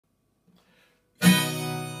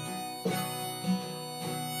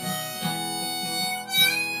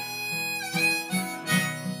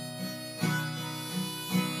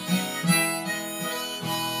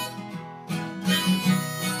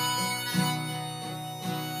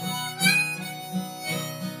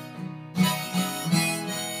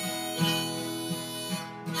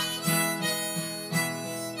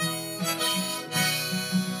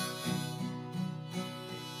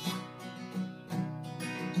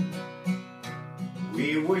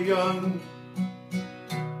We were young,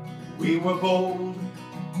 we were bold,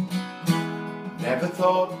 never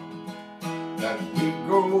thought that we'd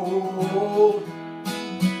grow old.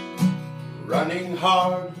 Running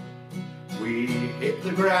hard, we hit the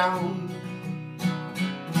ground,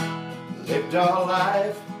 lived our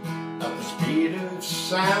life at the speed of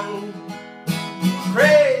sound.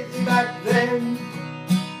 Crazy back then,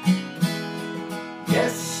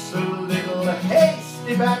 yes, a little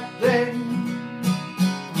hasty back then.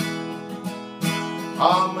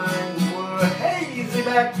 Our minds were hazy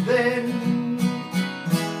back then.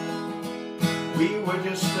 We were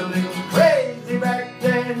just a little crazy back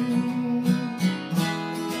then.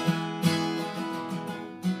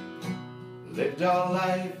 Lived our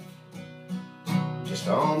life just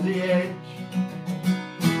on the edge.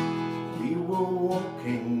 We were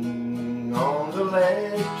walking on the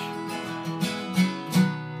ledge.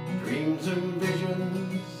 Dreams and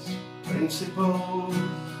visions, principles.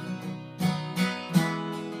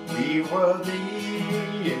 We were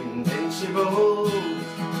the invincibles.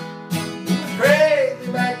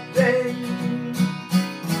 Crazy back then.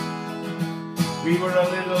 We were a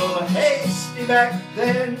little hasty back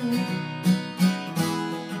then.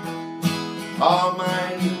 Our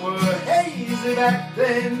minds were hazy back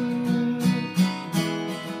then.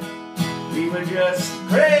 We were just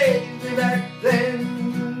crazy back then.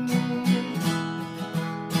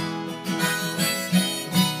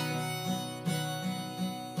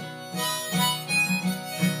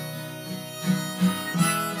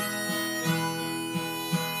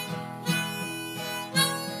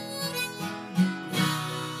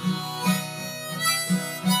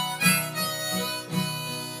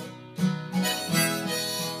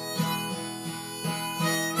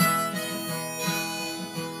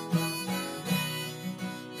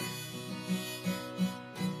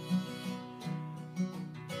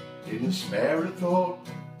 Didn't spare a thought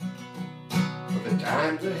for the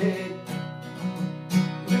times ahead.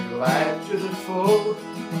 Lived life to the full,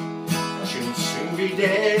 she'll soon be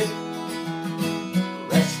dead.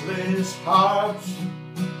 Restless hearts,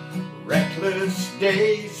 reckless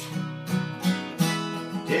days,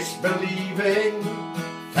 disbelieving,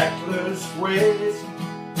 feckless ways.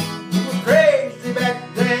 We were crazy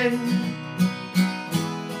back then,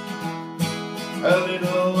 a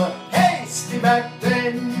little hasty back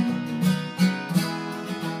then.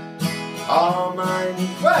 Our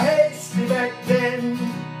minds were hasty back then.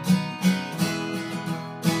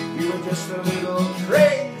 We were just a little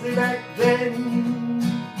crazy back then.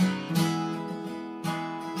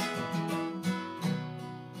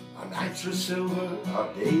 Our nights were silver,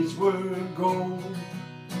 our days were gold.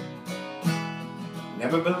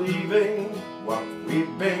 Never believing what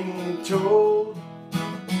we'd been told.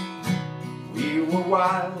 We were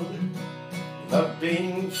wild, loved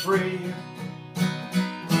being free,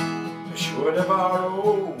 assured of our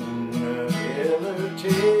own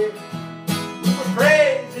ability. We were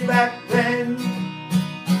crazy back then,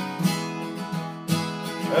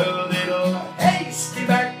 a little hasty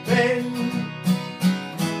back then.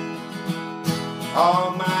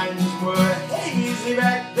 Our minds were hazy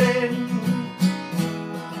back then.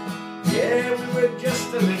 Yeah, we were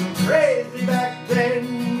just a little crazy back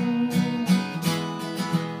then.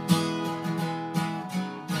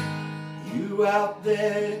 You out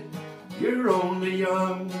there, you're only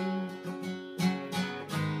young,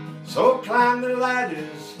 so climb the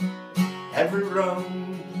ladders every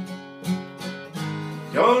rung.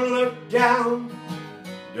 Don't look down,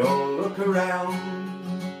 don't look around.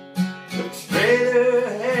 Look straight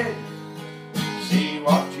ahead, see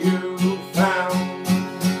what you found.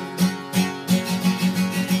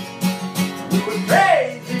 We were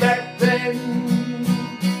crazy back then,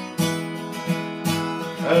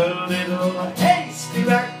 a little hasty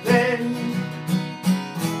back then.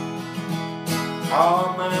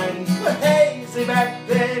 Our minds were hazy back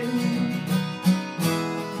then.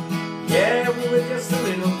 Yeah, we were just a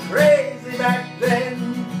little crazy back then.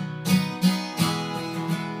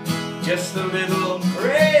 Just a little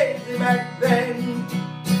crazy back then.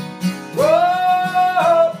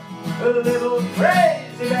 Whoa, a little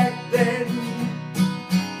crazy back then.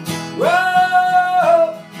 Whoa.